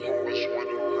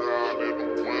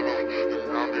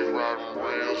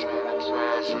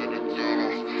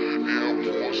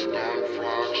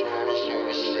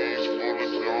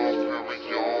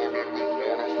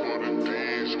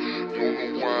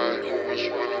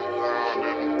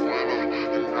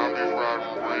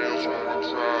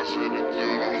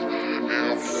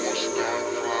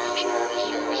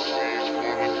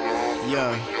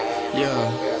Yeah.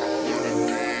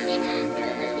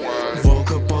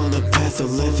 Woke up on the path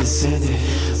of living, sinning,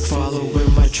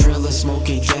 following my trail of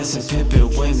smoking gas and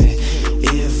pimping women.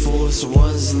 Air Force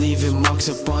Ones leaving marks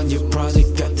upon your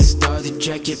product. Got the starter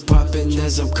jacket popping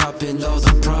as I'm copping all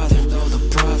the product.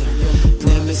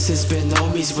 Nemesis been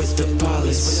homies with the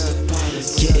pilots,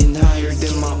 getting higher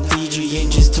than my FIJI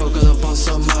and just talking up on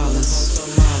some islands.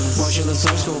 Watching the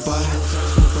stars go by,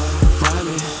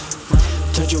 rhyming.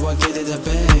 Told you I get in the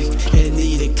bag and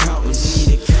need accountants.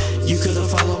 You could've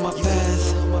followed my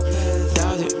path,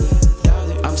 doubt it.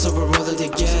 I'm sober, rolling the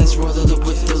gas, rolling up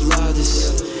with the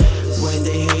loudest. When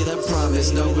they hate, I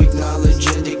promise, no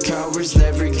acknowledging the cowards.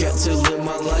 Never got to live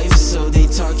my life, so they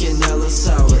talking hella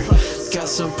sour. Got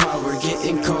some power,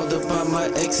 getting called up by my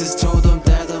exes. Told them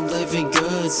that I'm living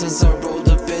good since I rolled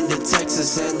up into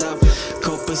Texas. And I'm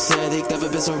copacetic, never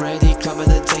been so ready. Coming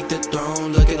to take the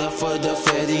throne, looking out for the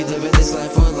FETTI, living this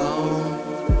life alone.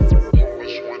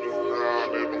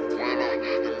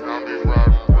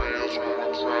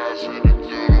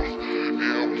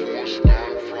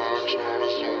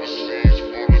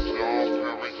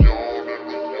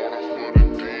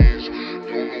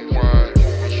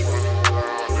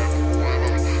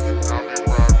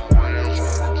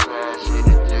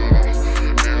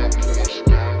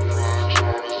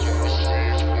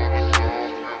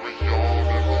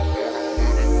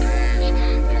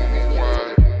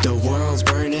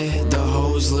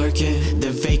 Lurking,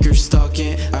 the fakers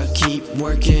stalking, I keep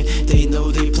working. They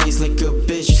know they place like a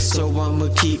bitch, so I'ma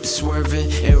keep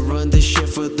swerving and run the shit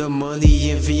for the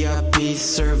money and VIP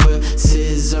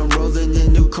services. I'm rolling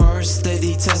in new cars,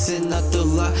 steady testing out the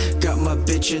lot. Got my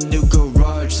bitch a new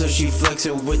garage, so she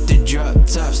flexing with the drop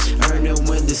tops. Earning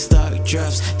when the stock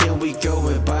drops, then we go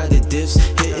and buy the dips.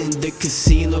 Hitting the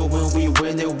casino when we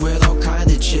winning with all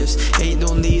kind of chips. Ain't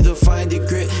no need to find the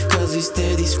grit, cause we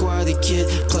steady squad kid.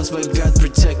 Plus my God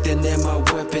protecting and my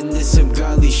weapon is some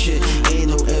godly shit. Ain't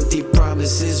no empty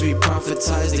promises, we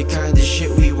prophetize the kind of shit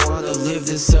we wanna live.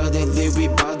 Then suddenly we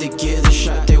bout to get a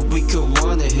shot that we could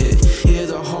wanna hit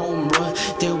a home run,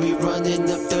 then we running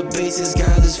up the bases.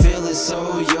 Got us feeling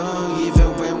so young,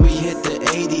 even when we hit the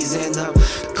 80s. And I'm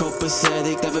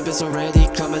copacetic, never been so ready.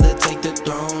 Coming to take the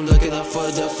throne, looking up for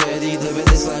the FETTI, living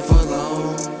this life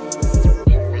alone.